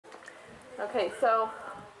Okay, so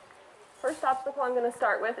first obstacle I'm going to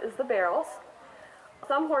start with is the barrels.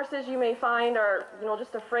 Some horses you may find are,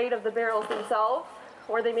 just afraid of the barrels themselves,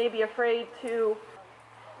 or they may be afraid to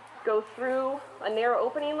go through a narrow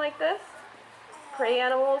opening like this. Prey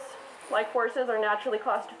animals, like horses, are naturally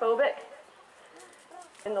claustrophobic.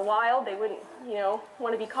 In the wild, they wouldn't,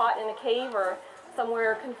 want to be caught in a cave or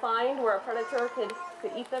somewhere confined where a predator could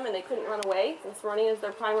eat them and they couldn't run away, since running is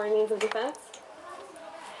their primary means of defense.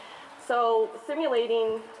 So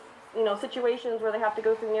simulating, situations where they have to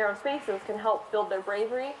go through narrow spaces can help build their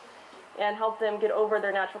bravery and help them get over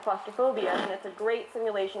their natural claustrophobia. And it's a great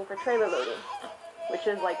simulation for trailer loading, which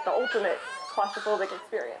is like the ultimate claustrophobic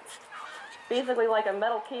experience. Basically like a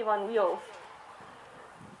metal cave on wheels.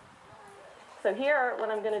 So here, what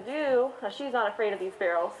I'm going to do, now she's not afraid of these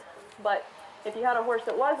barrels, but if you had a horse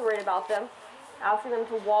that was worried about them, asking them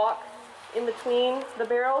to walk in between the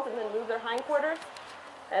barrels and then move their hindquarters,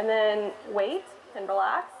 and then wait and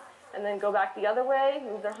relax, and then go back the other way,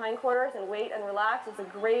 move their hindquarters and wait and relax, is a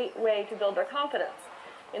great way to build their confidence.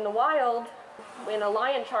 In the wild, when a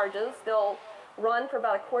lion charges, they'll run for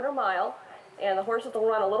about a quarter mile, and the horses will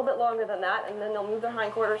run a little bit longer than that, and then they'll move their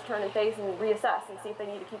hindquarters, turn and face, and reassess and see if they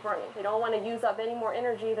need to keep running. They don't want to use up any more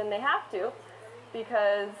energy than they have to,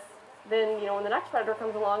 because then, when the next predator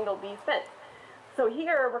comes along, they'll be spent. So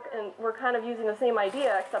here, we're kind of using the same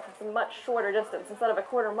idea, except it's a much shorter distance. Instead of a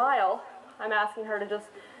quarter mile, I'm asking her to just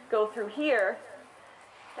go through here,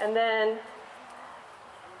 and then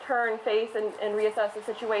turn, face, and reassess the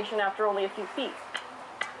situation after only a few feet.